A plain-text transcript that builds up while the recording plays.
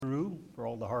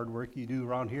the hard work you do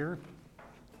around here,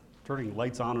 turning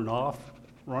lights on and off,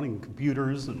 running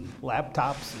computers and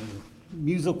laptops and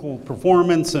musical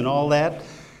performance and all that.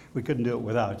 We couldn't do it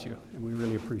without you, and we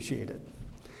really appreciate it.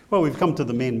 Well, we've come to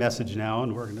the main message now,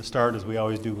 and we're going to start, as we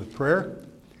always do, with prayer.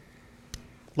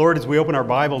 Lord, as we open our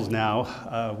Bibles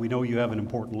now, we know you have an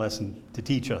important lesson to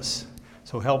teach us.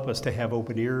 So help us to have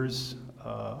open ears,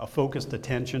 a focused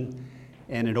attention,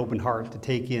 and an open heart to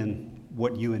take in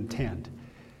what you intend.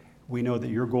 We know that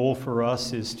your goal for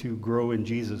us is to grow in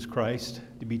Jesus Christ,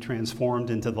 to be transformed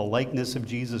into the likeness of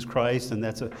Jesus Christ, and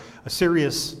that's a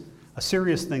serious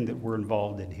thing that we're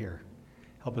involved in here.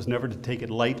 Help us never to take it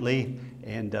lightly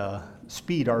and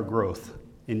speed our growth.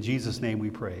 In Jesus' name we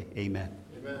pray. Amen.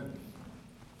 Amen.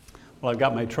 Well, I've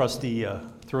got my trusty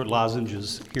throat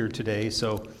lozenges here today,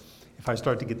 so if I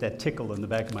start to get that tickle in the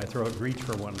back of my throat, reach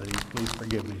for one of these. Please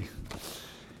forgive me.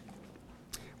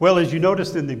 Well, as you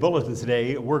noticed in the bulletin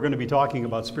today, we're going to be talking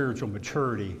about spiritual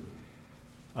maturity.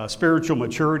 Spiritual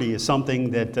maturity is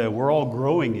something that we're all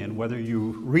growing in, whether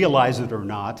you realize it or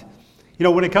not. You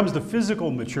know, when it comes to physical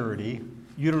maturity,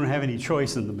 you don't have any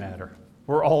choice in the matter.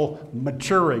 We're all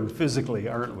maturing physically,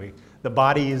 aren't we? The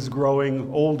body is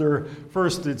growing older.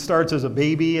 First, it starts as a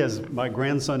baby, as my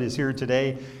grandson is here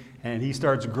today, and he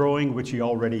starts growing, which he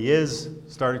already is,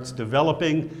 starts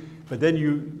developing. But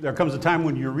then there comes a time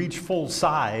when you reach full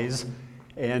size,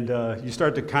 and you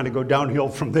start to kind of go downhill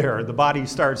from there. The body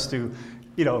starts to,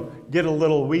 get a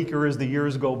little weaker as the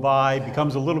years go by,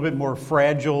 becomes a little bit more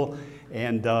fragile,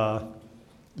 and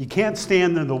you can't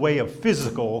stand in the way of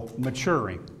physical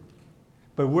maturing.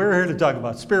 But we're here to talk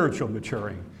about spiritual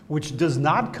maturing, which does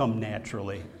not come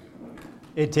naturally.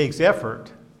 It takes effort.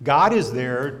 God is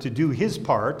there to do his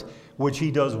part, which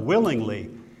he does willingly.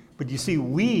 But you see,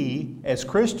 we as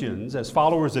Christians, as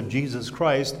followers of Jesus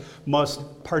Christ,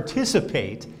 must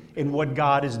participate in what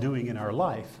God is doing in our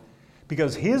life,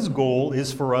 because his goal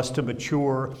is for us to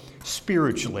mature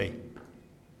spiritually.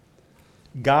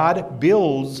 God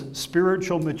builds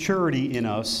spiritual maturity in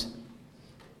us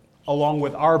along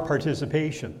with our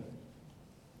participation.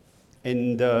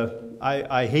 And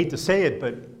I hate to say it,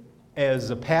 but as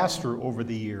a pastor over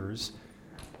the years,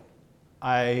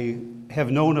 I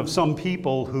have known of some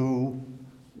people who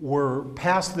were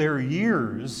past their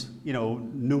years,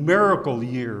 numerical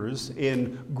years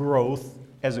in growth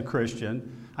as a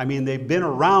Christian. I mean, they've been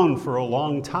around for a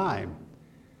long time,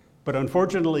 but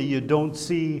unfortunately you don't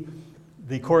see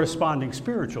the corresponding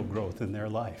spiritual growth in their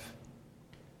life.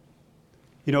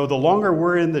 The longer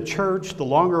we're in the church, the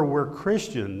longer we're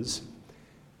Christians,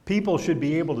 people should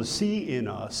be able to see in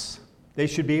us, they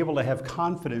should be able to have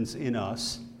confidence in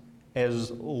us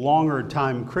as longer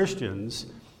time Christians,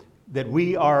 that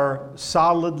we are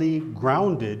solidly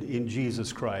grounded in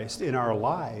Jesus Christ in our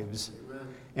lives. Amen.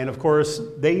 And of course,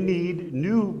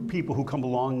 new people who come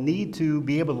along need to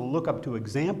be able to look up to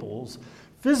examples,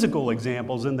 physical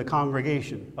examples in the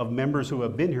congregation of members who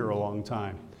have been here a long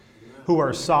time, who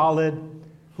are solid,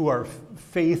 who are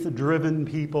faith-driven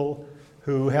people,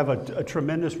 who have a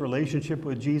tremendous relationship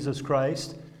with Jesus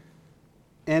Christ.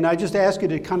 And I just ask you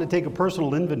to kind of take a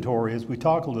personal inventory as we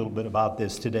talk a little bit about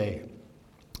this today.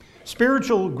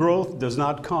 Spiritual growth does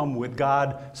not come with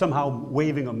God somehow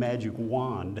waving a magic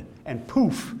wand and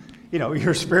poof,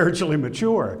 you're spiritually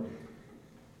mature.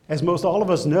 As most all of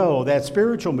us know, that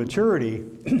spiritual maturity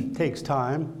takes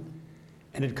time,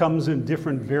 and it comes in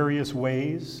different various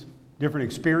ways, different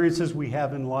experiences we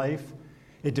have in life.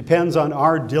 It depends on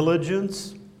our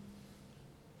diligence.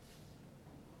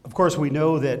 Of course, we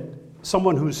know that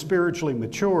someone who's spiritually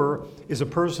mature is a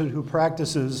person who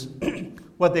practices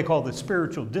what they call the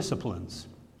spiritual disciplines.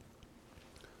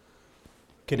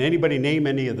 Can anybody name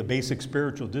any of the basic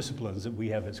spiritual disciplines that we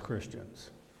have as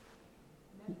Christians?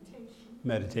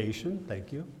 Meditation,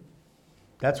 thank you.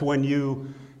 That's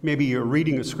when maybe you're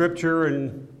reading a scripture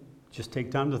and just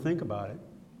take time to think about it.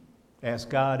 Ask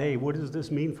God, hey, what does this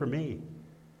mean for me?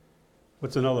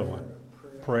 What's another one?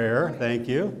 Prayer, thank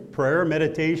you. Prayer,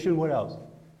 meditation, what else?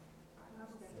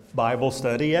 Bible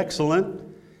study, excellent.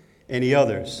 Any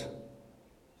others?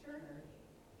 Church.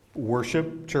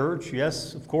 Worship, church,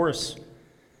 yes, of course.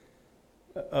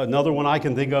 Another one I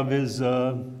can think of is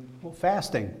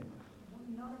fasting.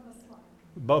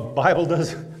 But Bible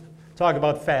does talk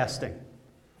about fasting,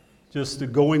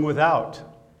 just going without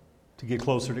to get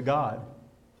closer to God,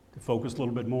 to focus a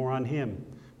little bit more on him.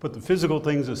 Put the physical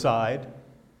things aside,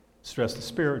 stress the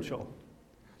spiritual.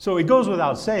 So it goes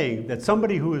without saying that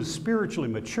somebody who is spiritually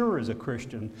mature as a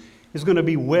Christian is going to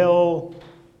be well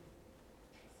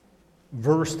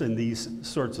versed in these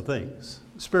sorts of things,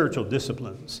 spiritual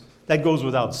disciplines. That goes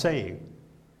without saying.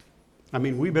 I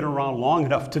mean, we've been around long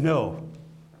enough to know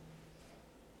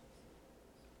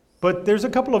But there's a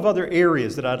couple of other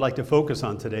areas that I'd like to focus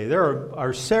on today. There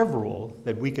are several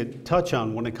that we could touch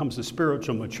on when it comes to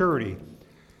spiritual maturity.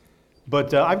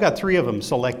 But I've got 3 of them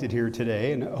selected here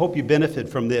today, and I hope you benefit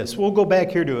from this. We'll go back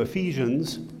here to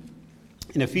Ephesians.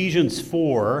 In Ephesians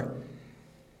 4,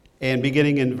 and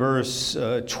beginning in verse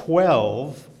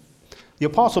 12, the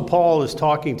Apostle Paul is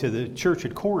talking to the church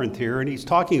at Corinth here, and he's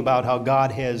talking about how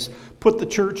God has put the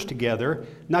church together,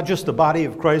 not just the body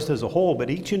of Christ as a whole, but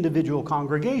each individual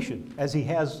congregation, as he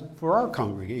has for our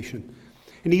congregation.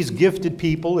 And he's gifted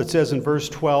people, it says in verse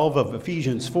 12 of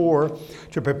Ephesians 4,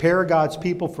 to prepare God's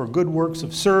people for good works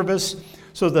of service,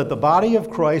 so that the body of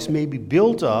Christ may be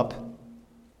built up,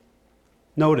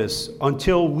 notice,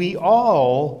 until we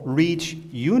all reach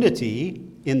unity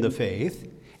in the faith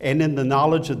and in the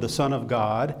knowledge of the Son of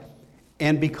God,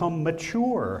 and become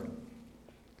mature,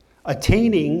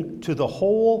 attaining to the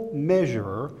whole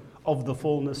measure of the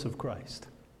fullness of Christ.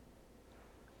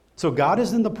 So God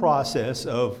is in the process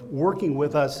of working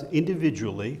with us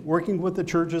individually, working with the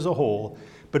church as a whole,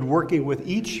 but working with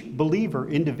each believer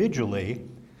individually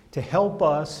to help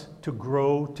us to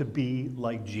grow to be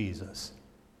like Jesus.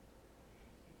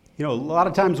 You know, a lot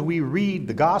of times we read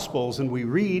the Gospels and we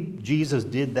read Jesus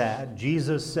did that,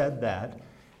 Jesus said that,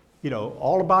 you know,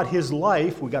 all about his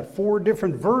life. We got 4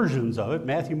 different versions of it,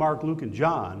 Matthew, Mark, Luke, and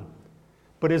John.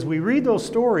 But as we read those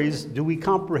stories, do we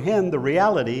comprehend the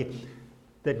reality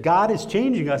that God is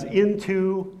changing us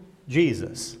into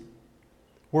Jesus?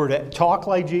 We're to talk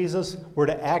like Jesus, we're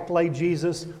to act like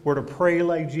Jesus, we're to pray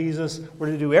like Jesus, we're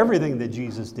to do everything that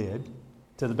Jesus did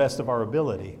to the best of our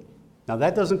ability. Now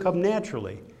that doesn't come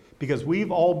naturally, because we've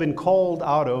all been called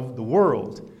out of the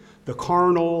world, the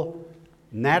carnal,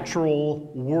 natural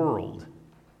world.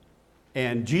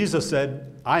 And Jesus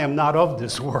said, I am not of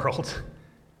this world.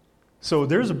 So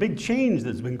there's a big change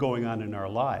that's been going on in our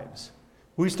lives.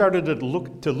 We started to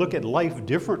look at life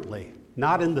differently,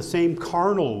 not in the same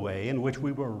carnal way in which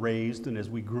we were raised and as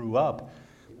we grew up,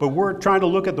 but we're trying to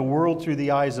look at the world through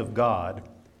the eyes of God,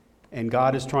 and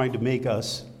God is trying to make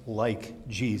us like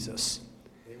Jesus.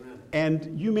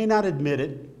 And you may not admit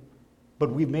it,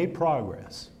 but we've made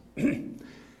progress.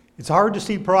 It's hard to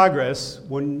see progress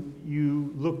when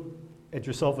you look at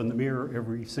yourself in the mirror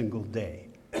every single day.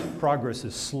 Progress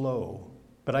is slow,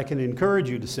 but I can encourage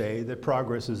you to say that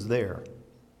progress is there.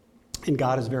 And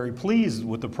God is very pleased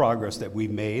with the progress that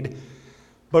we've made,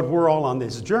 but we're all on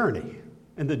this journey.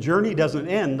 And the journey doesn't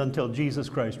end until Jesus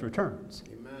Christ returns.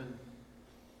 Amen.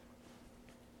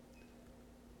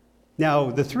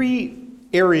 Now, the 3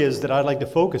 areas that I'd like to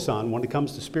focus on when it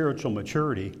comes to spiritual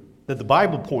maturity that the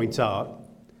Bible points out,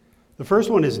 the first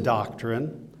one is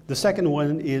doctrine, the second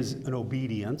one is an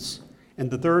obedience,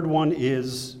 and the third one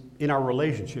is in our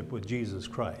relationship with Jesus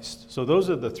Christ. So those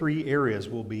are the 3 areas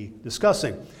we'll be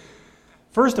discussing.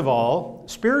 First of all,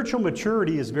 spiritual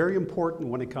maturity is very important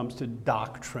when it comes to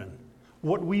doctrine,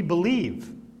 what we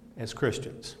believe as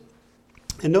Christians.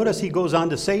 And notice he goes on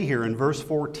to say here in verse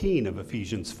 14 of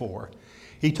Ephesians 4,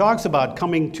 he talks about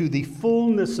coming to the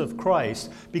fullness of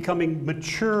Christ, becoming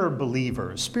mature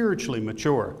believers, spiritually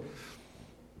mature.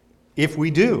 If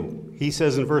we do, he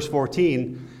says in verse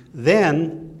 14,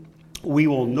 then we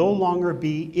will no longer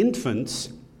be infants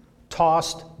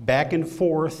tossed back and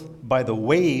forth by the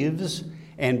waves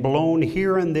and blown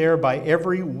here and there by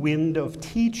every wind of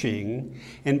teaching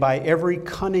and by every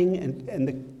cunning and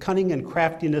the cunning and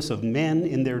craftiness of men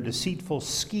in their deceitful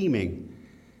scheming.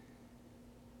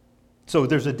 So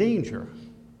there's a danger.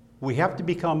 We have to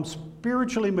become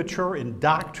spiritually mature in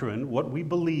doctrine, what we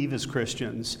believe as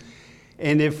Christians.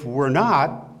 And if we're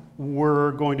not,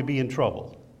 we're going to be in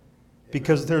trouble.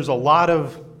 Because there's a lot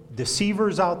of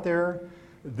deceivers out there.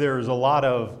 There's a lot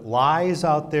of lies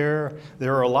out there.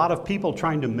 There are a lot of people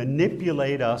trying to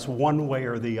manipulate us one way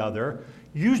or the other,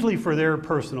 usually for their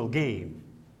personal gain.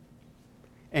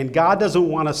 And God doesn't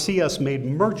want to see us made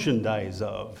merchandise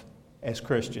of as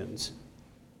Christians.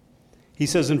 He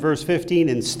says in verse 15,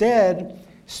 instead,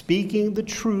 speaking the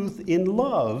truth in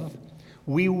love,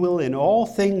 we will in all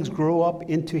things grow up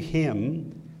into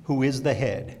him who is the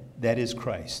head, that is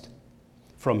Christ.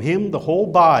 From him the whole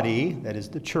body, that is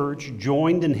the church,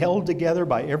 joined and held together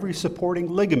by every supporting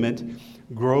ligament,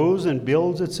 grows and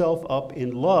builds itself up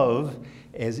in love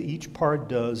as each part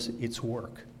does its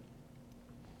work.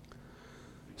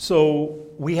 So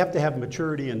we have to have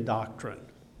maturity in doctrine.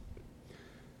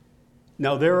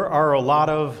 Now, there are a lot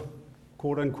of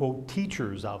quote-unquote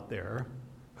teachers out there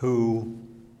who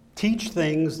teach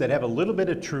things that have a little bit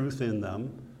of truth in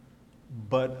them,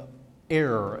 but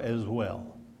error as well.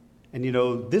 And you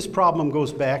know, this problem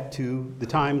goes back to the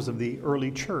times of the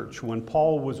early church when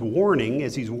Paul was warning,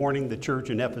 as he's warning the church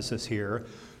in Ephesus here,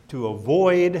 to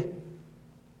avoid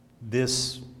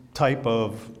this type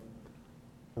of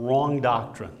wrong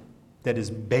doctrine that is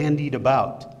bandied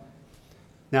about.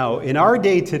 Now, in our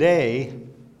day today,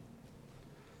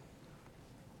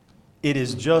 it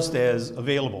is just as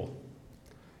available.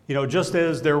 You know, just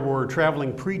as there were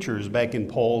traveling preachers back in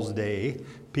Paul's day,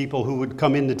 people who would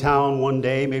come into town one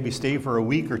day, maybe stay for a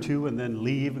week or two, and then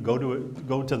leave, go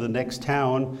to the next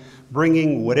town,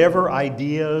 bringing whatever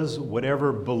ideas,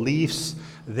 whatever beliefs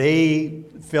they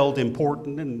felt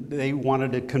important and they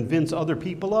wanted to convince other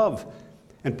people of.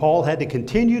 And Paul had to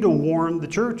continue to warn the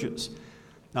churches.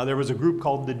 Now, there was a group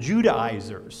called the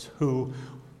Judaizers who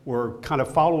were kind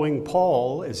of following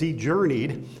Paul as he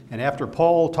journeyed, and after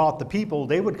Paul taught the people,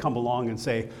 they would come along and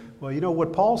say, well, you know,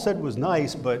 what Paul said was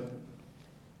nice, but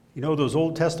you know, those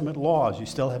Old Testament laws, you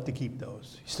still have to keep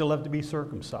those. You still have to be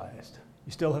circumcised.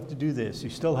 You still have to do this. You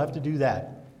still have to do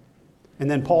that.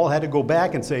 And then Paul had to go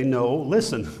back and say, no,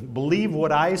 listen, believe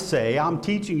what I say. I'm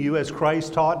teaching you as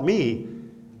Christ taught me.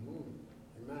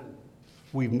 Amen.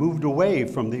 We've moved away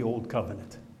from the old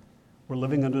covenant. We're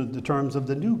living under the terms of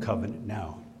the new covenant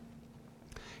now.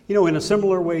 You know, in a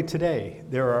similar way today,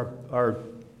 there are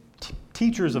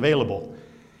teachers available.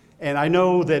 And I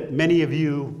know that many of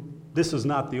you, this is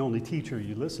not the only teacher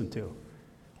you listen to.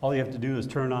 All you have to do is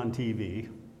turn on TV,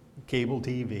 cable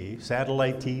TV,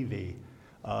 satellite TV.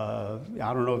 I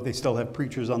don't know if they still have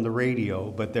preachers on the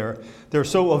radio, but they're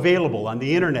so available on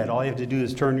the internet. All you have to do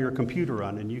is turn your computer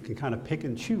on and you can kind of pick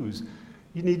and choose.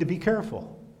 You need to be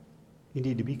careful. You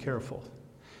need to be careful.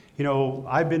 You know,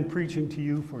 I've been preaching to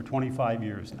you for 25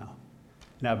 years now,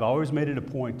 and I've always made it a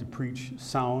point to preach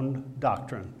sound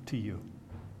doctrine to you.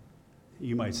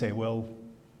 You might say, well,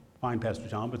 fine, Pastor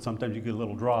John, but sometimes you get a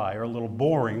little dry or a little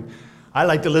boring. I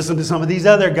like to listen to some of these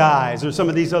other guys or some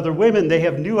of these other women. They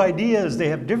have new ideas. They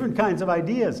have different kinds of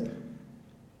ideas.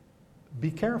 Be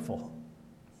careful.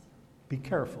 Be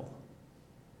careful.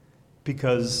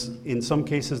 Because in some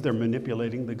cases, they're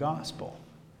manipulating the gospel.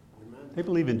 They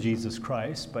believe in Jesus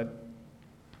Christ, but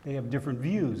they have different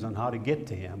views on how to get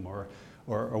to him or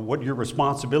what your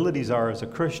responsibilities are as a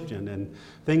Christian, and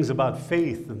things about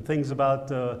faith and things about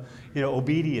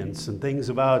obedience and things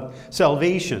about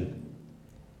salvation.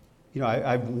 You know,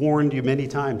 I've warned you many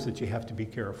times that you have to be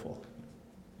careful.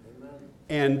 Amen.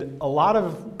 And a lot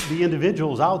of the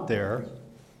individuals out there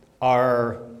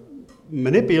are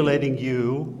manipulating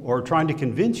you or trying to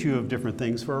convince you of different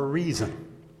things for a reason.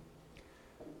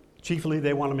 Chiefly,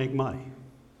 they want to make money.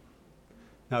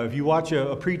 Now, if you watch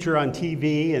a preacher on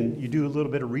TV and you do a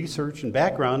little bit of research and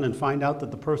background and find out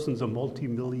that the person's a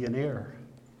multimillionaire,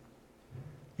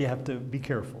 you have to be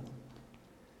careful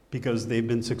because they've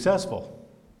been successful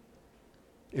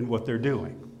in what they're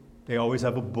doing. They always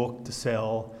have a book to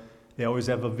sell. They always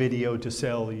have a video to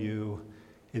sell you.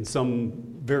 In some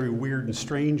very weird and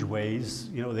strange ways,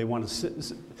 you know, they want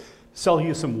to sell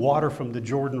you some water from the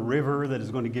Jordan River that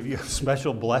is going to give you a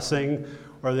special blessing,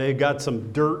 or they got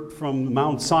some dirt from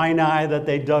Mount Sinai that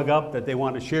they dug up that they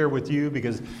want to share with you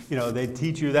because, you know, they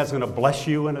teach you that's going to bless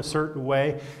you in a certain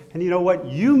way. And you know what?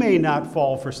 You may not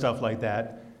fall for stuff like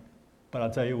that, but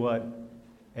I'll tell you what,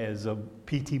 as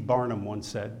P.T. Barnum once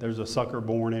said, there's a sucker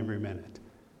born every minute.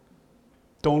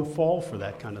 Don't fall for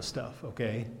that kind of stuff,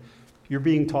 okay? You're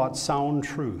being taught sound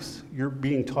truth. You're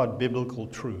being taught biblical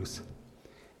truth.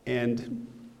 And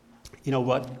you know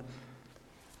what?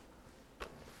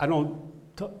 I don't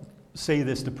say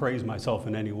this to praise myself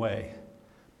in any way,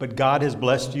 but God has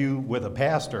blessed you with a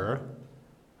pastor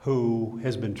who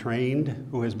has been trained,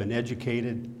 who has been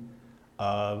educated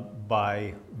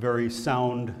by very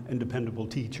sound and dependable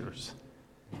teachers.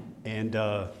 And,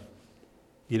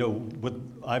 you know,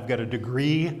 I've got a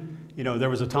degree. You know, there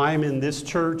was a time in this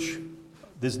church,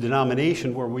 this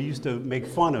denomination, where we used to make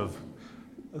fun of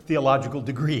theological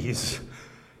degrees.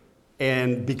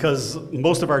 And because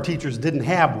most of our teachers didn't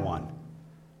have one.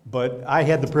 But I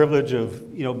had the privilege of,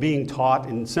 you know, being taught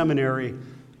in seminary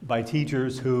by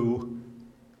teachers who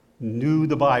knew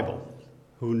the Bible,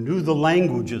 who knew the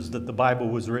languages that the Bible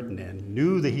was written in,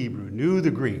 knew the Hebrew, knew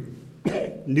the Greek,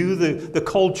 knew the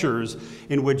cultures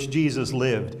in which Jesus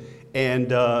lived,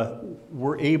 and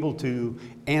were able to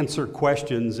answer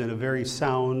questions in a very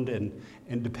sound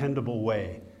and dependable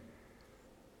way.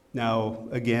 Now,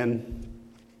 again,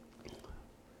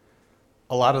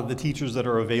 a lot of the teachers that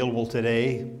are available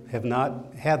today have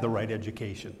not had the right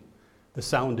education, the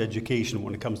sound education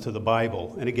when it comes to the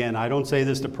Bible. And again, I don't say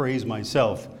this to praise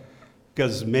myself,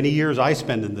 because many years I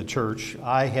spent in the church,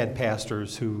 I had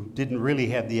pastors who didn't really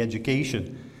have the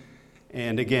education.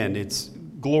 And again, it's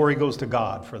glory goes to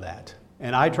God for that.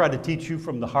 And I try to teach you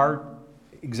from the heart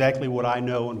exactly what I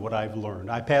know and what I've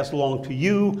learned. I pass along to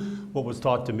you what was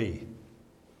taught to me.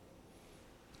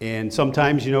 And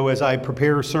sometimes, as I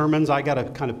prepare sermons, I got to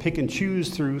kind of pick and choose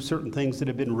through certain things that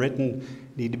have been written.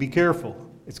 Need to be careful.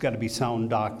 It's got to be sound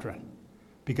doctrine.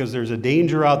 Because there's a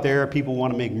danger out there. People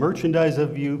want to make merchandise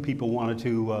of you. People want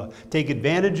to take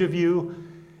advantage of you.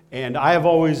 And I have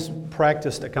always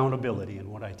practiced accountability in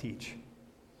what I teach.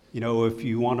 If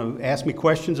you want to ask me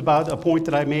questions about a point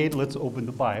that I made, let's open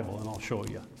the Bible and I'll show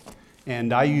you.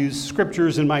 And I use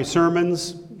scriptures in my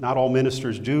sermons. Not all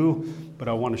ministers do, but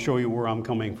I want to show you where I'm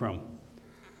coming from.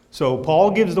 So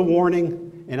Paul gives the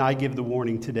warning, and I give the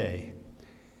warning today.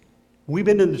 We've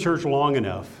been in the church long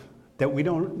enough that we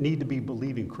don't need to be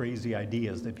believing crazy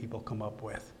ideas that people come up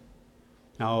with.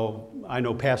 Now, I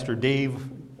know Pastor Dave,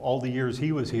 all the years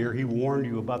he was here, he warned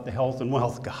you about the health and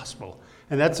wealth gospel.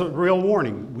 And that's a real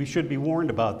warning. We should be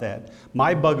warned about that.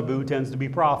 My bugaboo tends to be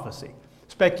prophecy,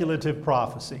 speculative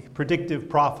prophecy, predictive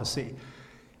prophecy.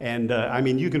 And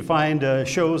you can find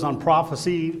shows on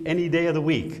prophecy any day of the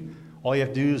week. All you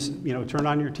have to do is, turn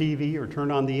on your TV or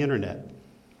turn on the internet.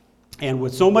 And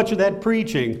with so much of that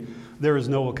preaching, there is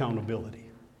no accountability.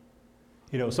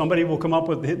 Somebody will come up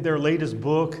with their latest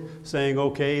book saying,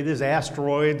 okay, this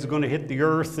asteroid's going to hit the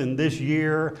Earth in this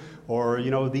year, or,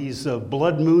 these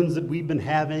blood moons that we've been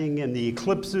having and the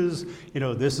eclipses,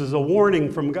 this is a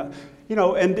warning from God.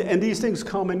 And these things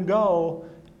come and go,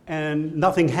 and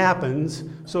nothing happens,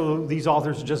 so these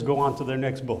authors just go on to their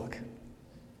next book.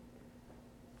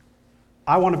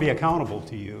 I want to be accountable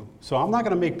to you, so I'm not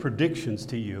going to make predictions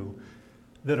to you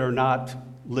that are not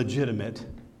legitimate.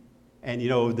 And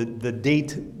the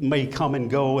date may come and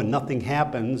go and nothing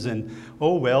happens, and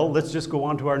let's just go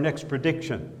on to our next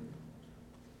prediction.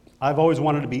 I've always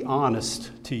wanted to be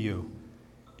honest to you.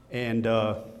 And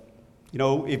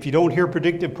if you don't hear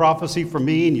predictive prophecy from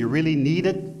me and you really need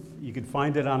it, you can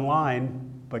find it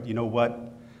online. But you know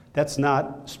what? That's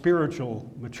not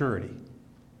spiritual maturity.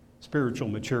 Spiritual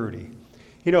maturity.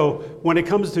 When it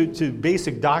comes to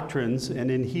basic doctrines, and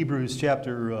in Hebrews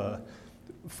chapter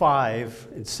 5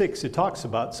 and 6, it talks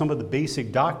about some of the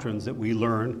basic doctrines that we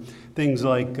learn, things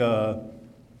like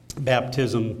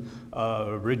baptism,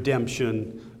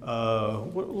 redemption.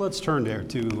 Let's turn there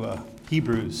to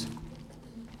Hebrews.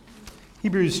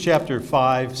 Hebrews chapter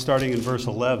 5, starting in verse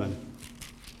 11.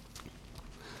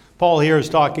 Paul here is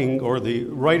talking, or the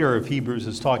writer of Hebrews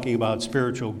is talking about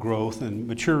spiritual growth and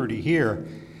maturity here.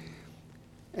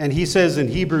 And he says in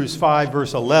Hebrews 5,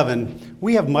 verse 11,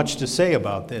 we have much to say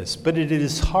about this, but it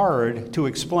is hard to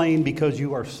explain because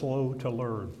you are slow to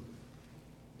learn.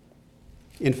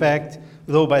 In fact,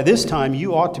 though by this time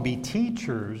you ought to be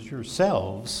teachers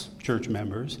yourselves, church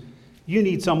members, you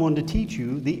need someone to teach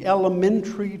you the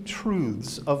elementary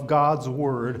truths of God's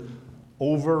Word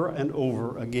over and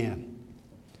over again.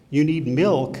 You need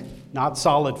milk, not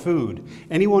solid food.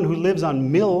 Anyone who lives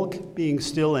on milk, being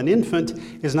still an infant,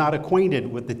 is not acquainted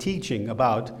with the teaching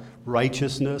about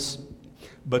righteousness.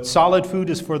 But solid food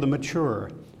is for the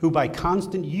mature, who by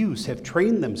constant use have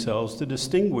trained themselves to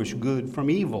distinguish good from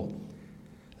evil.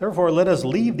 Therefore, let us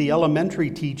leave the elementary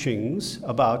teachings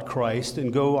about Christ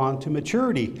and go on to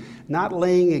maturity, not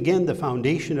laying again the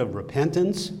foundation of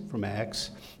repentance from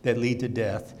acts that lead to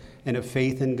death, and of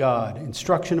faith in God,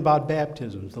 instruction about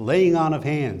baptisms, the laying on of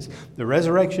hands, the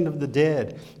resurrection of the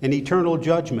dead, and eternal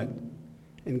judgment.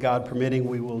 And God permitting,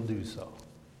 we will do so.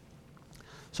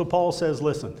 So Paul says,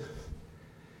 listen,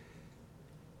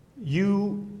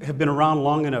 you have been around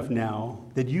long enough now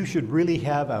that you should really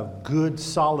have a good,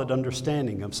 solid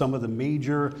understanding of some of the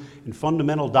major and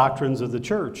fundamental doctrines of the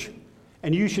church.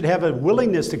 And you should have a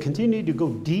willingness to continue to go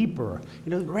deeper.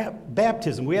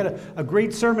 Baptism. We had a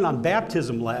great sermon on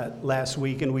baptism last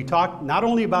week, and we talked not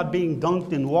only about being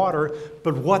dunked in water,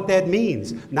 but what that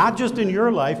means. Not just in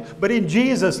your life, but in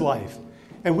Jesus' life.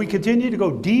 And we continue to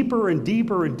go deeper and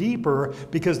deeper and deeper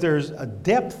because there's a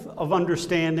depth of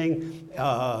understanding,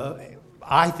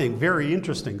 I think very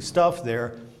interesting stuff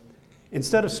there,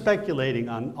 instead of speculating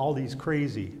on all these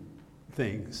crazy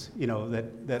things,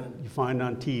 that you find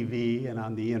on TV and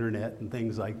on the internet and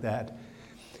things like that.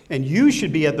 And you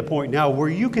should be at the point now where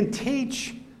you can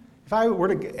teach. If I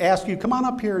were to ask you, come on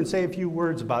up here and say a few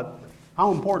words about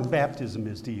how important baptism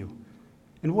is to you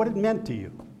and what it meant to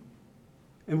you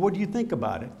and what do you think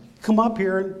about it. Come up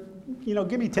here and,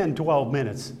 give me 10, 12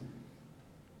 minutes.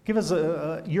 Give us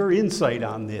your insight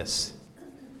on this.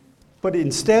 But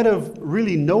instead of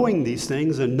really knowing these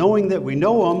things and knowing that we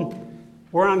know them,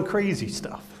 we're on crazy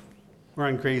stuff. We're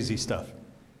on crazy stuff.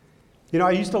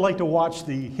 I used to like to watch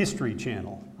the History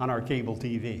Channel on our cable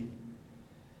TV.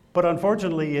 But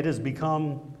unfortunately, it has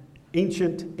become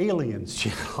Ancient Aliens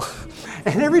channel.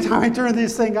 And every time I turn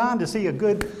this thing on to see a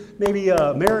good, maybe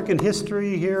American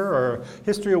history here or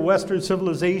history of Western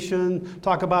civilization,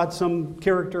 talk about some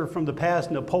character from the past,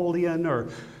 Napoleon, or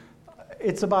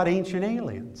it's about ancient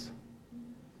aliens.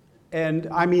 And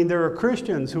I mean, there are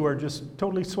Christians who are just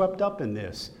totally swept up in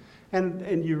this.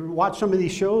 And you watch some of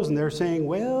these shows and they're saying,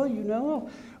 well, you know,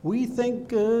 we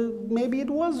think maybe it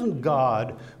wasn't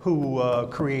God who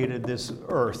created this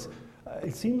earth.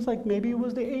 It seems like maybe it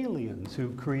was the aliens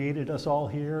who created us all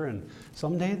here, and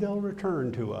someday they'll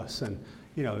return to us and,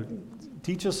 you know,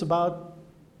 teach us about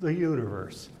the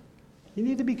universe. You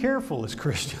need to be careful as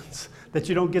Christians that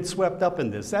you don't get swept up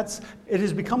in this. It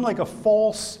has become like a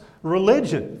false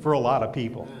religion for a lot of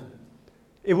people.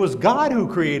 It was God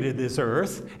who created this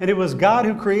earth, and it was God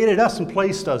who created us and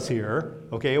placed us here.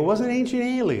 Okay, it wasn't ancient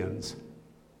aliens.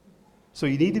 So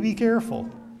you need to be careful.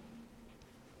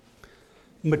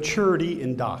 Maturity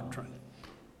in doctrine.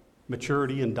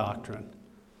 Maturity in doctrine.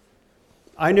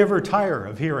 I never tire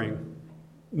of hearing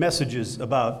messages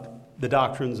about the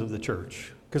doctrines of the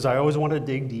church because I always want to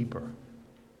dig deeper.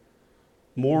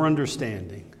 More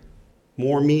understanding,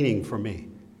 more meaning for me.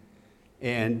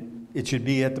 And it should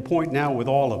be at the point now with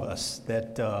all of us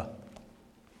that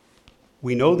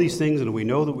we know these things and we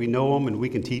know that we know them and we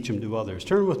can teach them to others.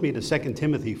 Turn with me to 2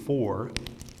 Timothy 4.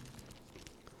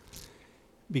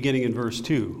 Beginning in verse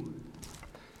 2.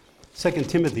 2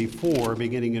 Timothy 4,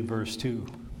 beginning in verse 2.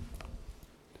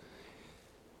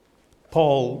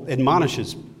 Paul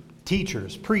admonishes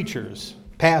teachers, preachers,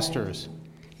 pastors.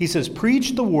 He says,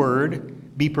 preach the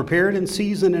word, be prepared in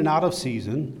season and out of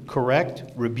season, correct,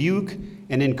 rebuke,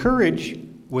 and encourage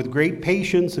with great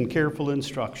patience and careful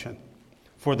instruction.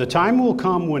 For the time will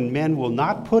come when men will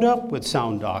not put up with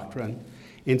sound doctrine.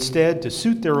 Instead, to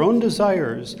suit their own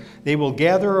desires, they will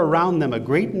gather around them a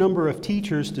great number of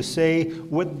teachers to say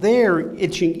what their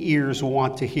itching ears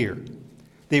want to hear.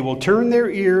 They will turn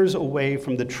their ears away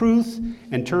from the truth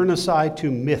and turn aside to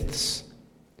myths.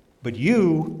 But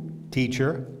you,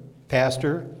 teacher,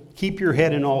 pastor, keep your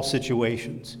head in all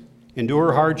situations.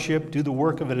 Endure hardship, do the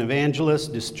work of an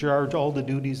evangelist, discharge all the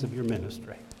duties of your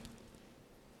ministry.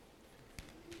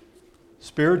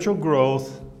 Spiritual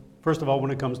growth, first of all, when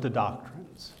it comes to doctrines.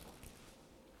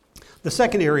 The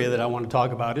second area that I want to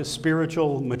talk about is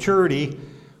spiritual maturity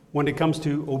when it comes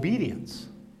to obedience.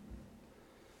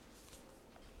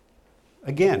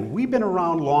 Again, we've been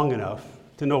around long enough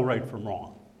to know right from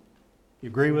wrong. You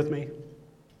agree with me?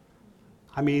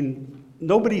 I mean,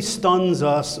 nobody stuns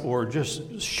us or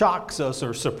just shocks us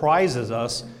or surprises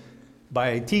us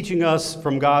by teaching us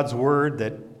from God's word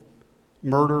that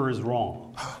murder is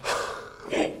wrong.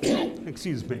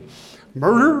 Excuse me.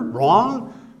 Murder?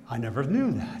 Wrong? I never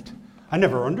knew that. I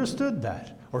never understood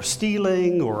that. Or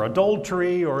stealing or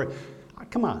adultery or...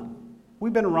 Come on.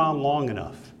 We've been around long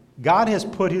enough. God has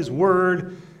put his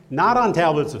word not on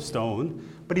tablets of stone,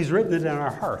 but he's written it in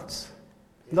our hearts.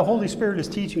 And the Holy Spirit is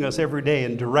teaching us every day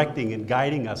and directing and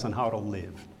guiding us on how to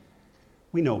live.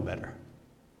 We know better.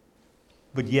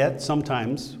 But yet,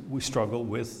 sometimes we struggle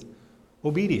with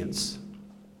obedience.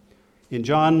 In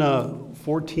John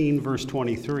 14, verse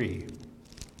 23,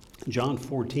 John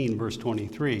 14, verse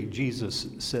 23, Jesus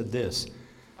said this.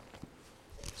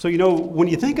 So, you know, when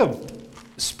you think of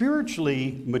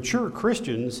spiritually mature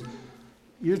Christians,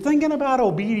 you're thinking about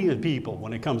obedient people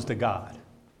when it comes to God.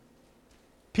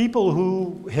 People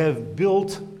who have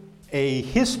built a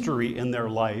history in their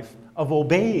life of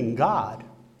obeying God.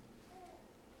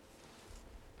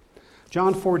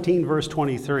 John 14, verse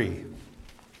 23.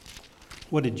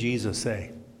 What did Jesus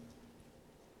say?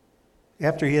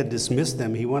 After he had dismissed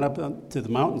them, he went up to the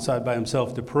mountainside by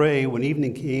himself to pray. When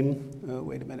evening came,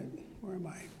 wait a minute, where am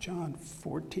I? John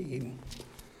 14.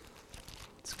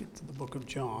 Let's get to the book of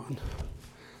John.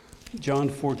 John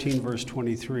 14, verse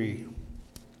 23.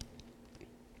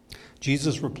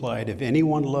 Jesus replied, if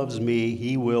anyone loves me,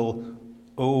 he will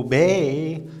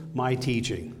obey my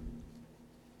teaching.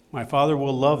 My Father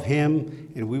will love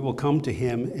him, and we will come to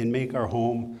him and make our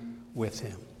home with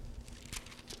him.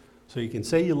 So you can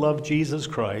say you love Jesus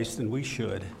Christ, and we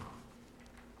should,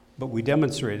 but we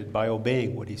demonstrate it by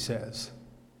obeying what he says.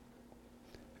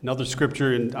 Another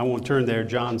scripture, and I won't turn there,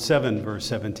 John 7, verse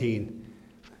 17.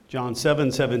 John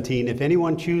 7, 17, if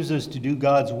anyone chooses to do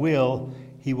God's will,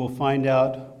 he will find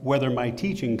out whether my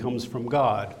teaching comes from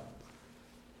God.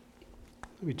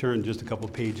 Let me turn just a couple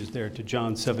pages there to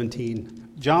John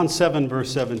 17. John 7,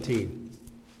 verse 17.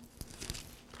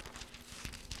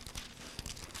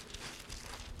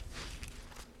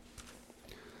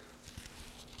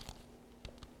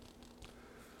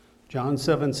 John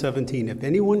 7, 17. If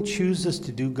anyone chooses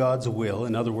to do God's will,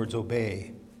 in other words,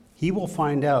 obey, He will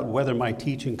find out whether my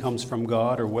teaching comes from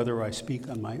God or whether I speak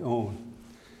on my own.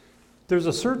 There's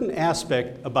a certain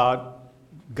aspect about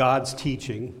God's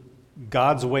teaching,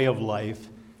 God's way of life,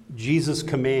 Jesus'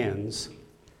 commands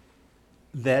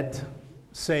that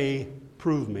say,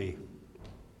 prove me.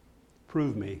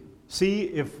 Prove me. See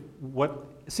if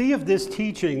this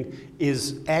teaching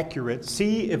is accurate.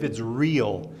 See if it's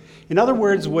real. In other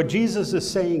words, what Jesus is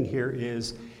saying here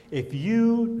is, if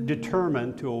you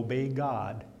determine to obey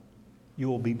God, you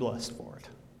will be blessed for it.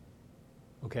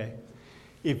 Okay?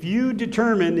 If you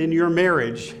determine in your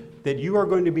marriage that you are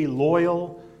going to be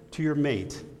loyal to your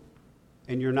mate,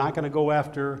 and you're not going to go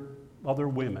after other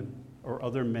women or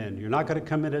other men, you're not going to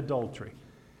commit adultery,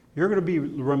 you're going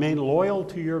to remain loyal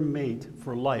to your mate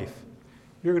for life,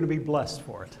 you're going to be blessed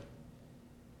for it.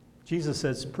 Jesus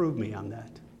says, prove me on that.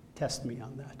 Test me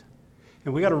on that.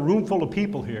 And we got a room full of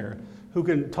people here who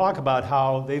can talk about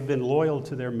how they've been loyal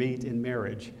to their mate in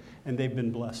marriage and they've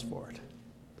been blessed for it.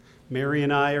 Mary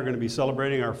and I are going to be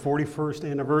celebrating our 41st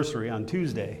anniversary on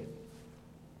Tuesday.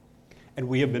 And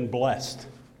we have been blessed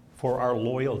for our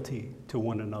loyalty to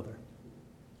one another.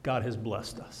 God has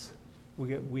blessed us.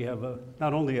 We have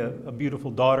not only a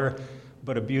beautiful daughter,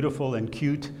 but a beautiful and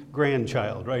cute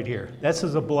grandchild right here. This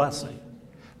is a blessing.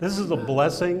 This is a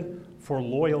blessing for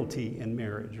loyalty in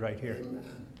marriage right here.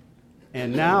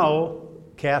 And now,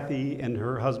 Kathy and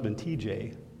her husband,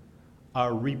 TJ,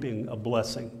 are reaping a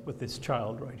blessing with this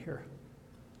child right here.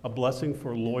 A blessing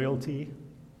for loyalty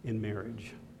in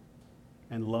marriage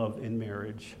and love in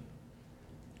marriage.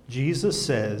 Jesus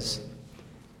says,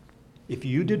 if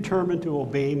you determine to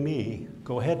obey me,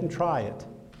 go ahead and try it,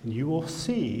 and you will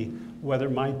see whether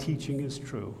my teaching is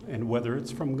true and whether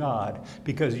it's from God,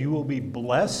 because you will be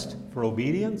blessed for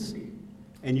obedience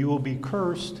and you will be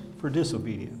cursed for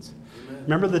disobedience. Amen.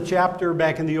 Remember the chapter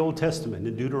back in the Old Testament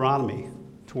in Deuteronomy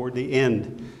toward the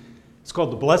end? It's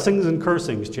called the Blessings and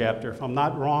Cursings chapter. If I'm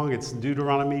not wrong, it's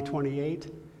Deuteronomy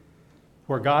 28,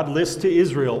 where God lists to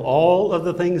Israel all of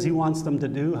the things he wants them to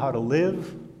do, how to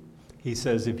live. He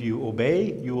says, if you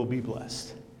obey, you will be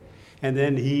blessed. And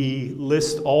then he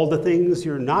lists all the things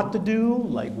you're not to do,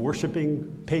 like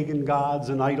worshiping pagan gods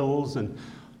and idols and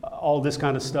all this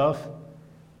kind of stuff.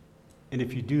 And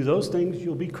if you do those things,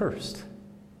 you'll be cursed.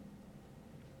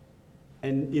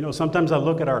 And, sometimes I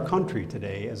look at our country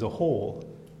today as a whole,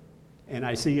 and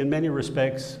I see in many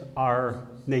respects our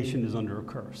nation is under a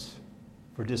curse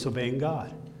for disobeying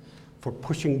God, for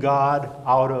pushing God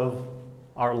out of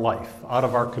our life, out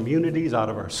of our communities, out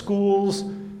of our schools,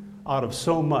 out of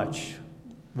so much.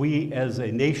 We as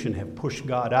a nation have pushed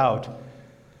God out.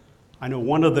 I know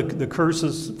one of the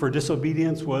curses for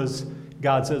disobedience was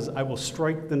God says, I will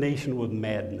strike the nation with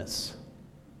madness.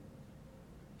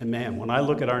 And man, when I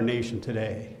look at our nation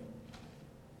today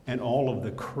and all of the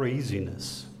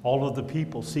craziness, all of the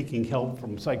people seeking help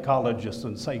from psychologists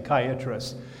and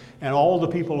psychiatrists, and all the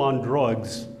people on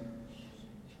drugs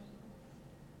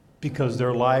because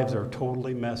their lives are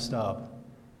totally messed up,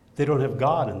 they don't have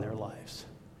God in their lives.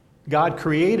 God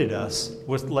created us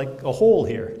with like a hole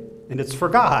here, and it's for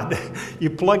God.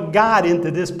 You plug God into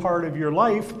this part of your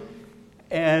life,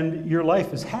 and your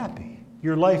life is happy.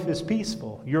 Your life is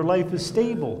peaceful. Your life is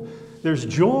stable. There's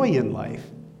joy in life.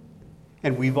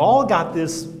 And we've all got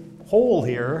this hole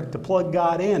here to plug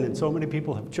God in, and so many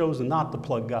people have chosen not to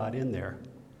plug God in there.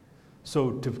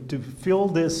 So to fill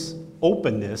this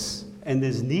openness and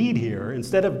this need here,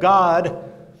 instead of God,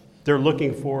 they're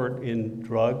looking for it in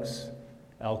drugs,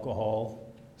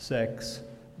 alcohol, sex,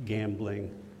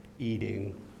 gambling,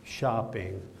 eating,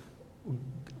 shopping,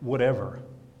 whatever.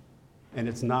 And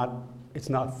it's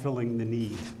not filling the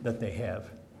need that they have.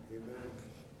 Amen.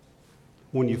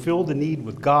 When you fill the need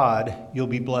with God, you'll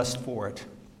be blessed for it.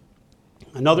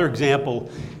 Another example,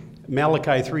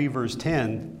 Malachi 3 verse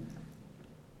 10,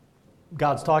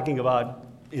 God's talking about,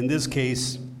 in this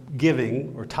case,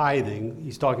 giving or tithing.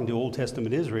 He's talking to Old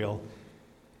Testament Israel,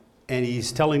 and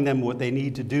he's telling them what they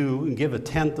need to do and give a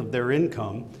tenth of their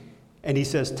income. And he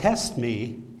says, test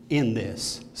me in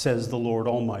this, says the Lord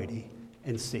Almighty,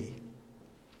 and see.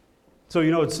 So,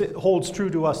 it holds true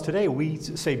to us today. We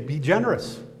say, be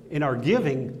generous in our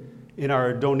giving, in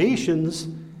our donations,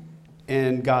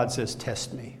 and God says,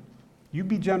 test me. You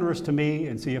be generous to me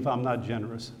and see if I'm not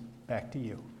generous back to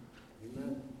you.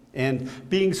 Amen. And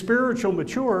being spiritual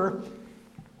mature,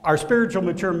 our spiritual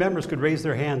mature members could raise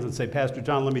their hands and say, Pastor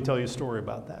John, let me tell you a story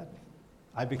about that.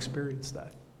 I've experienced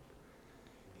that.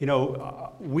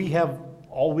 We have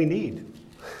all we need.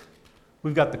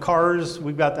 We've got the cars,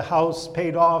 we've got the house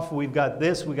paid off, we've got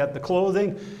this, we got the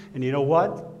clothing. And you know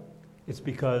what? It's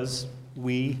because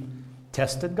we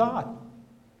tested God.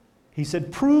 He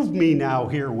said, prove me now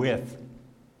herewith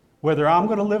whether I'm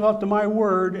going to live up to my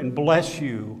word and bless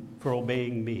you for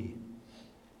obeying me.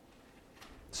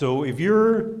 So if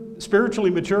you're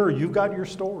spiritually mature, you've got your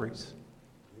stories.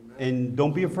 And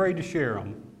don't be afraid to share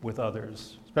them with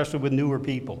others, especially with newer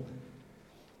people.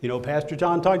 You know, Pastor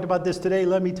John talked about this today.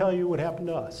 Let me tell you what happened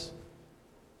to us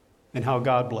and how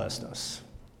God blessed us.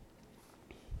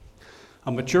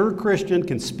 A mature Christian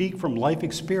can speak from life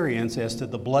experience as to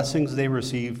the blessings they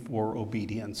receive for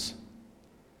obedience.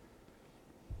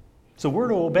 So we're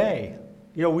to obey.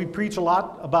 You know, we preach a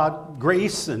lot about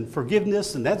grace and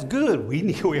forgiveness, and that's good.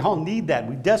 We all need that.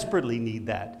 We desperately need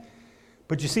that.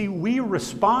 But you see, we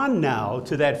respond now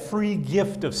to that free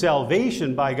gift of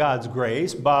salvation by God's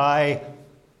grace by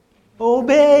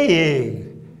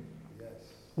obeying. Yes.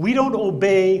 We don't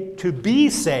obey to be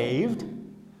saved.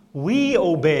 We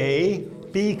obey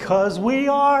because we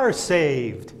are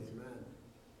saved. Amen.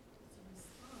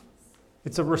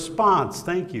 It's a response,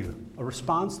 thank you, a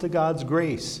response to God's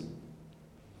grace.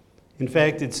 In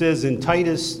fact, it says in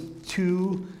Titus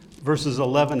 2, verses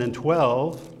 11 and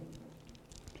 12,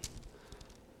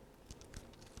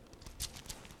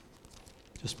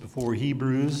 just before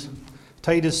Hebrews,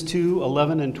 Titus 2,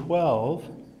 11 and 12,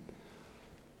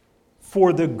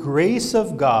 for the grace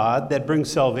of God that brings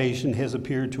salvation has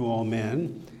appeared to all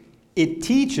men. It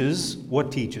teaches,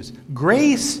 what teaches?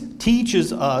 Grace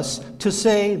teaches us to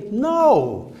say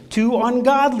no to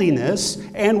ungodliness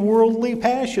and worldly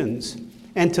passions,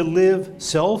 and to live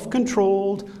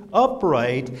self-controlled,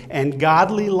 upright, and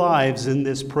godly lives in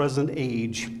this present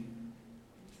age,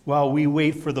 while we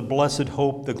wait for the blessed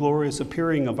hope, the glorious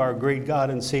appearing of our great God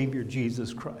and Savior,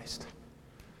 Jesus Christ.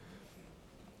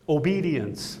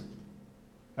 Obedience.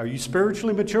 Are you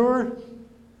spiritually mature?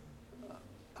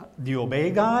 Do you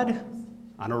obey God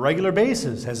on a regular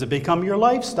basis? Has it become your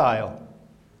lifestyle?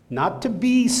 Not to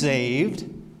be saved,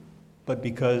 but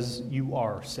because you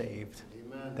are saved.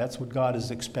 Amen. That's what God is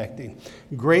expecting.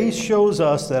 Grace shows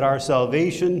us that our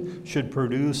salvation should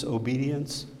produce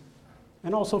obedience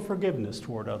and also forgiveness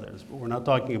toward others, but we're not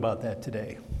talking about that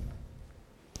today.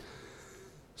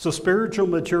 So spiritual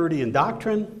maturity in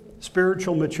doctrine,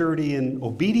 spiritual maturity in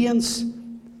obedience,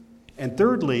 and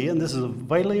thirdly, and this is a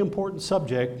vitally important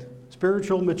subject,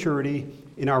 spiritual maturity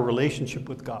in our relationship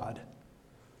with God.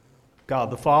 God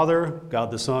the Father,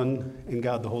 God the Son, and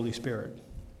God the Holy Spirit.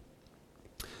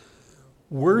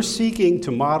 We're seeking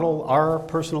to model our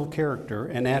personal character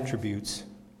and attributes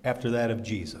after that of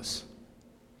Jesus.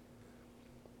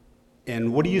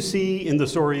 And what do you see in the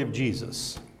story of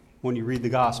Jesus when you read the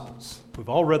Gospels? We've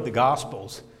all read the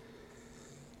Gospels.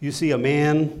 You see a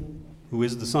man who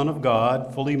is the Son of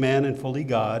God, fully man and fully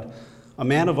God, a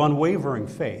man of unwavering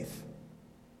faith,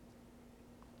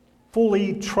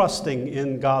 fully trusting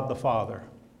in God the Father.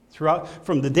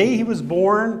 From the day he was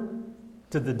born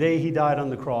to the day he died on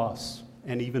the cross,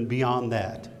 and even beyond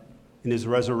that, in his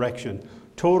resurrection,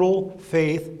 total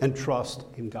faith and trust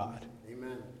in God.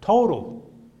 Amen.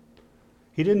 Total.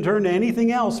 He didn't turn to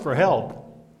anything else for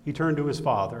help. He turned to his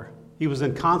Father. He was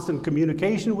in constant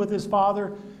communication with his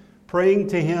Father, praying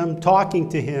to him, talking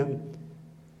to him,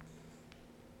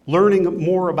 learning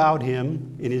more about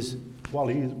him while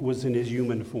he was in his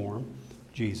human form,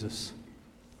 Jesus.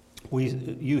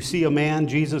 You see a man,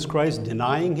 Jesus Christ,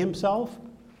 denying himself,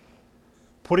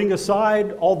 putting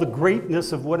aside all the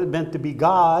greatness of what it meant to be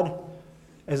God,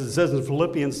 as it says in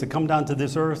Philippians, to come down to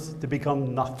this earth to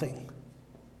become nothing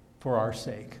for our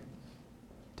sake,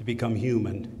 to become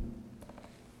human.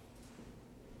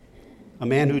 A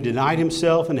man who denied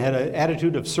himself and had an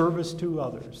attitude of service to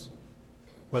others,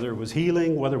 whether it was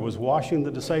healing, whether it was washing the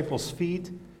disciples'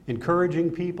 feet, encouraging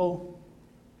people.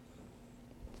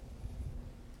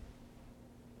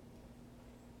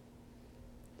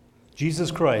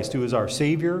 Jesus Christ, who is our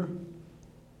Savior,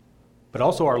 but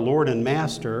also our Lord and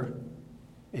Master,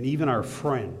 and even our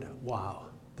friend. Wow.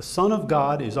 The Son of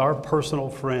God is our personal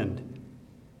friend.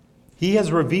 He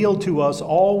has revealed to us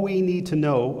all we need to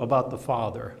know about the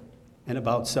Father and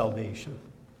about salvation.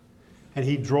 And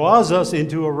he draws us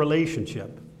into a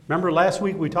relationship. Remember last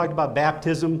week we talked about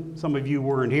baptism? Some of you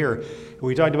weren't here.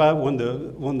 We talked about when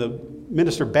the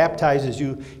minister baptizes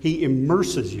you, he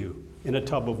immerses you in a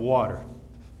tub of water.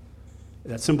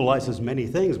 That symbolizes many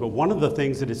things, but one of the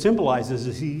things that it symbolizes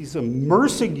is he's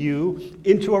immersing you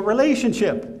into a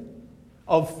relationship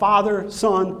of Father,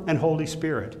 Son, and Holy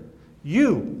Spirit.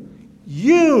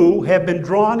 You have been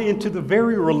drawn into the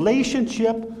very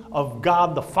relationship of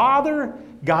God the Father,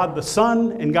 God the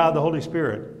Son, and God the Holy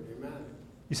Spirit. Amen.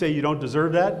 You say you don't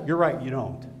deserve that? You're right, you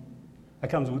don't. That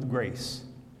comes with grace.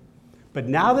 But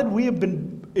now that we have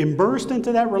been immersed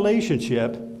into that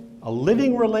relationship, a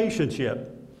living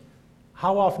relationship,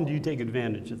 how often do you take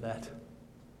advantage of that?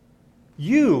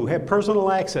 You have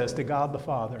personal access to God the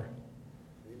Father.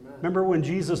 Amen. Remember when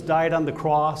Jesus died on the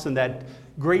cross in that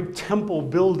great temple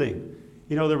building?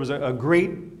 You know, there was a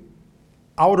great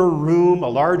outer room, a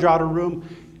large outer room,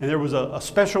 and there was a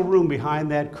special room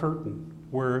behind that curtain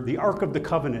where the Ark of the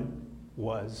Covenant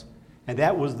was. And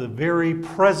that was the very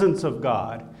presence of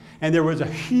God. And there was a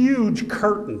huge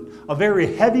curtain, a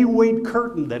very heavyweight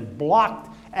curtain that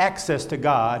blocked access to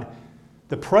God.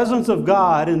 The presence of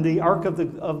God in the Ark of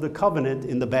the Covenant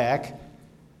in the back.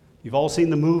 You've all seen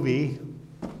the movie.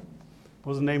 What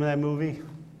was the name of that movie?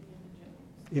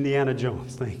 Indiana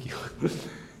Jones, thank you.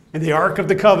 In the Ark of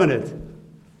the Covenant.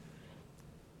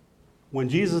 When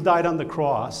Jesus died on the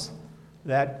cross,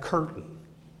 that curtain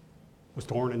was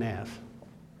torn in half.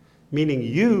 Meaning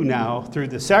you now, through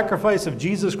the sacrifice of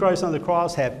Jesus Christ on the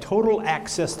cross, have total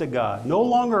access to God. No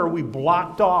longer are we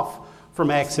blocked off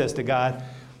from access to God.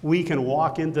 We can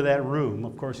walk into that room.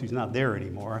 Of course, he's not there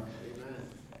anymore. Amen.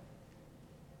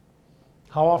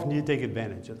 How often do you take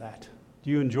advantage of that? Do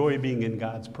you enjoy being in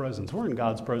God's presence? We're in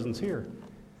God's presence here.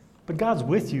 But God's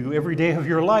with you every day of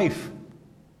your life.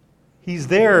 He's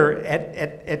there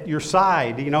at your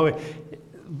side. You know,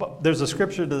 there's a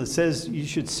scripture that says you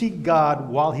should seek God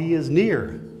while he is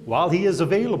near, while he is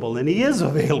available. And he is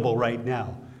available right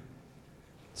now.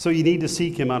 So you need to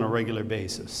seek him on a regular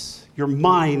basis. Your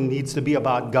mind needs to be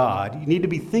about God. You need to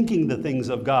be thinking the things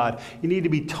of God. You need to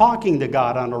be talking to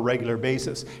God on a regular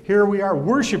basis. Here we are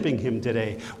worshiping him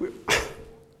today.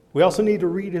 We also need to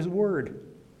read his word,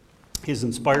 his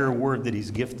inspired word that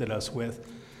he's gifted us with.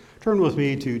 Turn with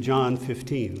me to John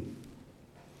 15.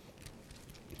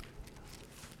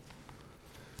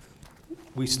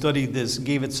 We studied this,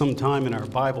 gave it some time in our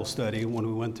Bible study when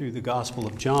we went through the Gospel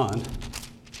of John.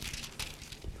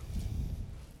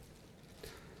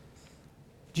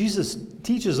 Jesus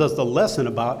teaches us the lesson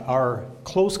about our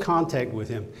close contact with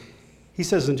him. He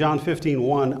says in John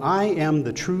 15:1, I am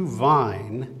the true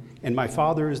vine, and my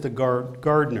Father is the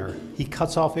gardener. He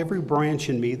cuts off every branch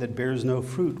in me that bears no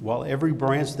fruit, while every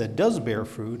branch that does bear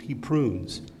fruit, he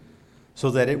prunes,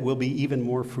 so that it will be even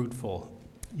more fruitful.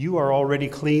 You are already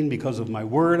clean because of my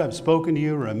word I've spoken to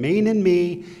you. Remain in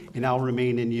me, and I'll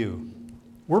remain in you.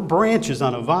 We're branches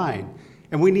on a vine,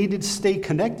 and we need to stay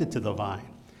connected to the vine.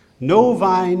 No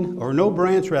vine, or no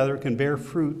branch rather, can bear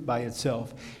fruit by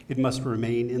itself. It must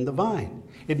remain in the vine.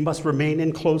 It must remain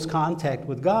in close contact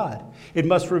with God. It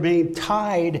must remain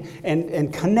tied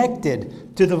and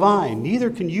connected to the vine. Neither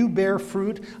can you bear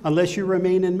fruit unless you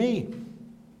remain in me.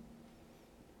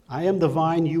 I am the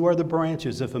vine, you are the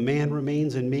branches. If a man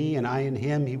remains in me and I in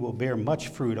him, he will bear much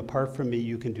fruit. Apart from me,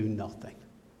 you can do nothing.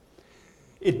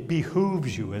 It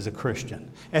behooves you as a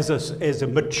Christian, as a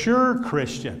mature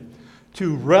Christian,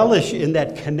 to relish in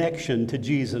that connection to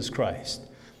Jesus Christ,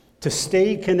 to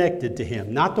stay connected to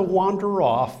him, not to wander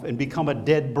off and become a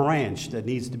dead branch that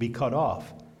needs to be cut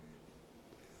off.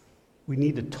 We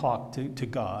need to talk to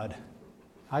God.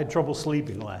 I had trouble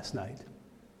sleeping last night.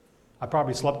 I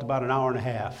probably slept about an hour and a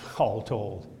half, all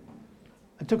told.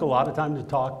 I took a lot of time to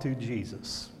talk to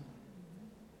Jesus,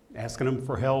 asking him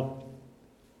for help,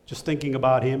 just thinking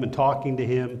about him and talking to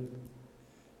him.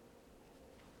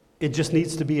 It just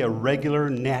needs to be a regular,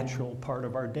 natural part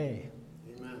of our day.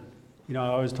 Amen. You know, I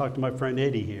always talk to my friend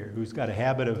Eddie here, who's got a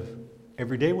habit of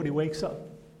every day when he wakes up,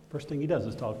 first thing he does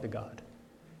is talk to God.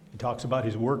 He talks about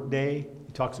his work day.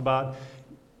 He talks about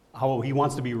how he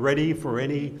wants to be ready for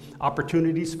any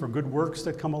opportunities for good works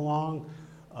that come along.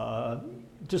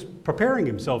 Just preparing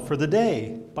himself for the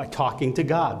day by talking to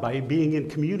God, by being in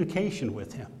communication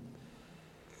with him.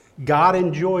 God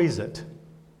enjoys it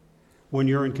when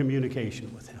you're in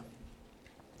communication with him.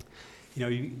 You know,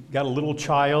 you got a little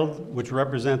child, which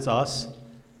represents us.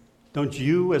 Don't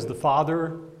you, as the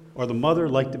father or the mother,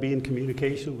 like to be in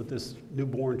communication with this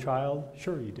newborn child?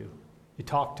 Sure you do. You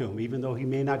talk to him, even though he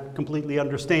may not completely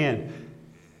understand.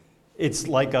 It's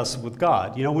like us with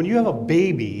God. You know, when you have a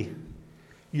baby,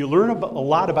 you learn a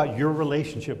lot about your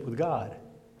relationship with God.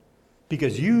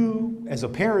 Because you, as a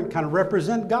parent, kind of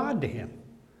represent God to him.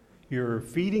 You're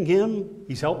feeding him.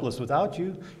 He's helpless without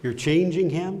you. You're changing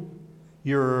him.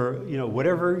 You're,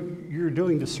 whatever you're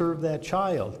doing to serve that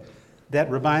child. That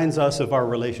reminds us of our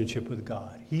relationship with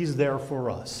God. He's there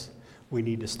for us. We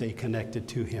need to stay connected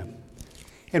to him.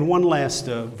 And one last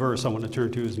verse I want to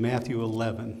turn to is Matthew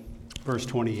 11, verse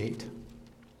 28.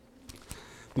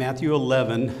 Matthew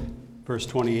 11, verse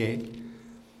 28.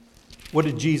 What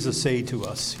did Jesus say to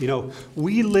us? You know,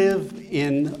 we live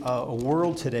in a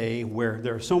world today where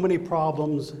there are so many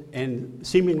problems and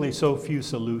seemingly so few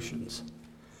solutions.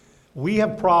 We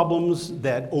have problems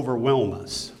that overwhelm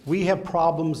us. We have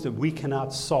problems that we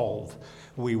cannot solve.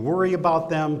 We worry about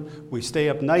them. We stay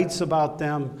up nights about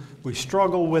them. We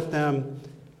struggle with them.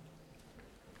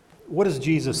 What does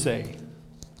Jesus say?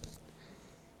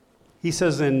 He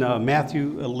says in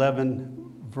Matthew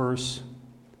 11, verse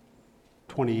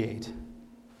 28,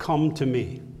 "Come to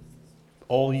me,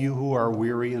 all you who are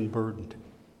weary and burdened,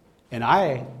 and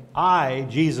I,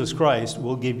 Jesus Christ,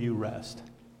 will give you rest."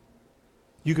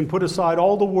 You can put aside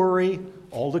all the worry,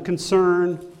 all the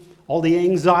concern, all the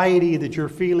anxiety that you're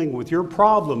feeling with your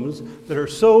problems that are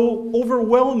so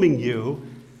overwhelming you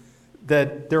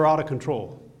that they're out of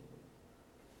control.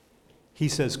 He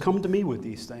says, "Come to me with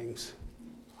these things.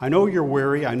 I know you're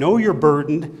weary, I know you're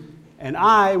burdened, and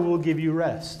I will give you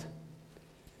rest.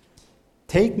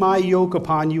 Take my yoke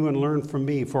upon you and learn from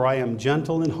me, for I am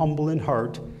gentle and humble in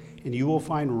heart, and you will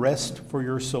find rest for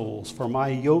your souls. For my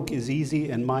yoke is easy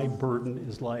and my burden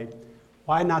is light."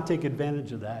 Why not take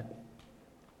advantage of that?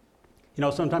 You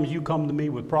know, sometimes you come to me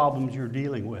with problems you're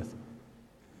dealing with.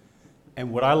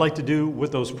 And what I like to do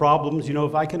with those problems, you know,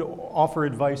 if I can offer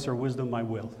advice or wisdom, I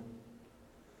will.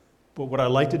 But what I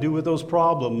like to do with those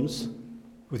problems,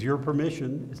 with your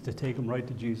permission, is to take them right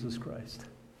to Jesus Christ.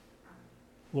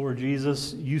 Lord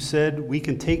Jesus, you said we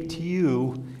can take to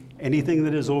you anything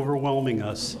that is overwhelming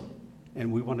us,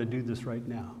 and we want to do this right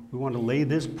now. We want to lay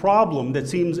this problem that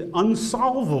seems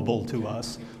unsolvable to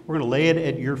us, we're going to lay it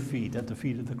at your feet, at the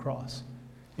feet of the cross.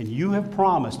 And you have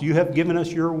promised, you have given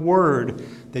us your word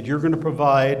that you're going to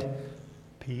provide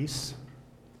peace,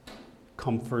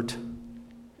 comfort,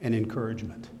 and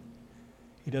encouragement.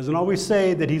 He doesn't always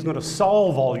say that he's going to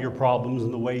solve all your problems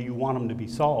in the way you want them to be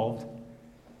solved.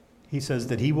 He says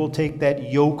that he will take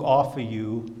that yoke off of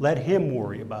you. Let him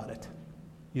worry about it.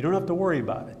 You don't have to worry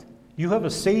about it. You have a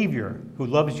Savior who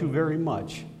loves you very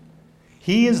much.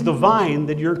 He is the vine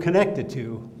that you're connected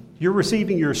to. You're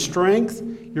receiving your strength.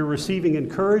 You're receiving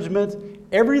encouragement.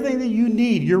 Everything that you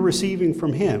need, you're receiving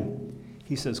from him.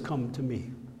 He says, "Come to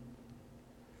me."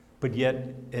 But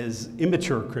yet, as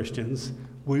immature Christians,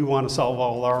 we want to solve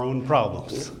all our own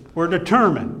problems. We're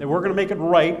determined that we're going to make it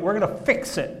right. We're going to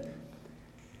fix it.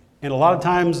 And a lot of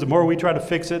times, the more we try to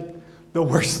fix it, the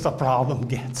worse the problem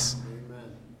gets. Amen.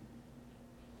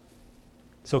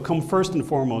 So come first and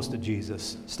foremost to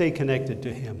Jesus. Stay connected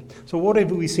to him. So what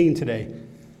have we seen today?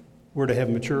 We're to have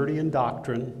maturity in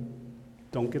doctrine.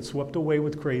 Don't get swept away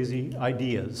with crazy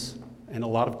ideas. And a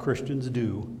lot of Christians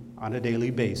do on a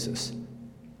daily basis.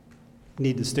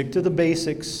 Need to stick to the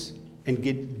basics and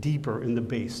get deeper in the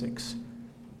basics.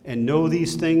 And know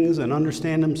these things and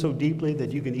understand them so deeply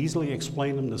that you can easily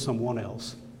explain them to someone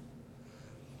else.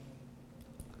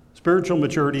 Spiritual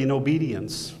maturity and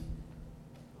obedience.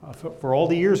 For all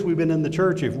the years we've been in the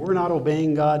church, if we're not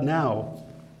obeying God now,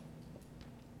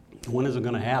 when is it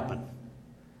going to happen?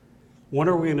 When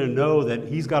are we going to know that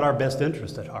he's got our best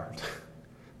interest at heart?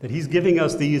 That he's giving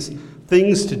us these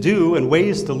things to do and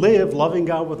ways to live, loving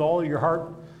God with all your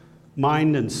heart,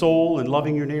 mind, and soul, and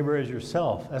loving your neighbor as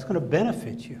yourself. That's going to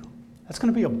benefit you. That's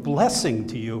going to be a blessing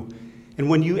to you. And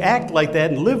when you act like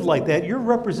that and live like that, you're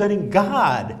representing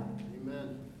God.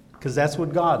 Amen. Because that's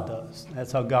what God does.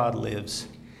 That's how God lives.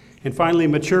 And finally,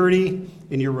 maturity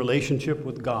in your relationship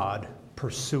with God.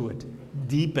 Pursue it.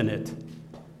 Deepen it.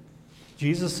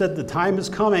 Jesus said the time is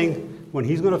coming when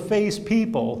he's going to face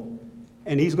people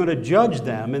and he's going to judge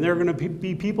them. And there are going to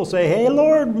be people say, "Hey,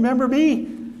 Lord, remember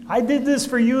me? I did this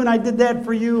for you and I did that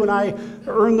for you and I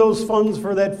earned those funds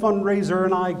for that fundraiser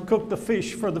and I cooked the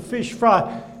fish for the fish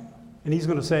fry." And he's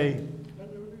going to say,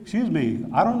 "Excuse me,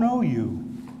 I don't know you.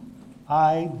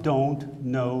 I don't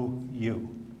know you.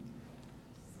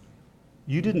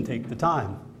 You didn't take the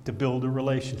time to build a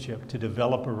relationship, to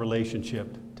develop a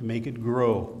relationship, to make it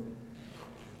grow."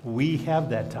 We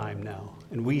have that time now.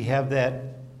 And we have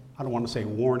that, I don't want to say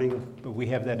warning, but we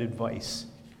have that advice.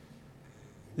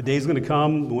 The day's going to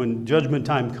come when judgment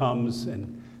time comes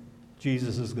and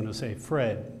Jesus is going to say,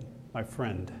 "Fred, my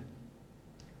friend,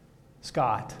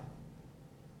 Scott,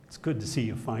 it's good to see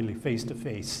you finally face to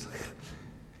face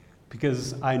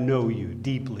because I know you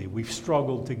deeply. We've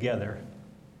struggled together.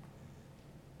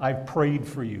 I've prayed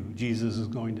for you," Jesus is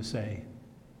going to say.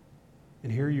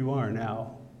 "And here you are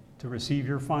now to receive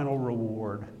your final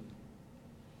reward.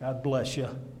 God bless you."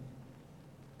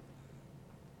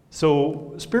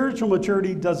 So spiritual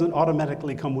maturity doesn't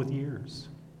automatically come with years.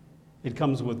 It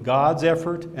comes with God's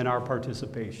effort and our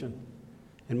participation.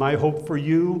 And my hope for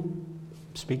you,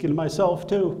 speaking to myself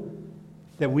too,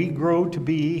 that we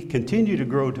continue to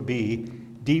grow to be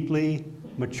deeply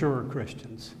mature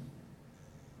Christians.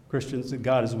 Christians that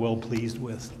God is well pleased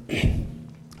with.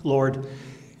 Lord,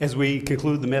 As we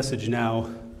conclude the message now,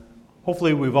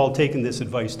 hopefully we've all taken this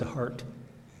advice to heart.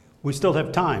 We still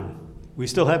have time. We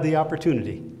still have the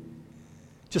opportunity.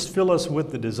 Just fill us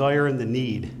with the desire and the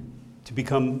need to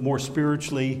become more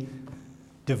spiritually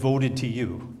devoted to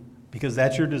you, because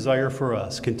that's your desire for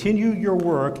us. Continue your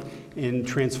work in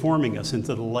transforming us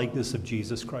into the likeness of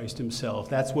Jesus Christ himself.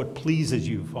 That's what pleases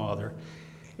you, Father,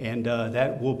 and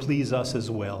that will please us as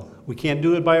well. We can't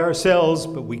do it by ourselves,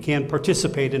 but we can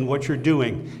participate in what you're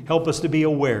doing. Help us to be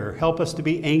aware. Help us to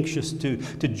be anxious to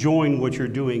join what you're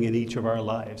doing in each of our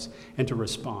lives and to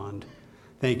respond.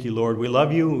 Thank you, Lord. We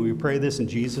love you, and we pray this in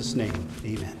Jesus' name.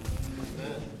 Amen.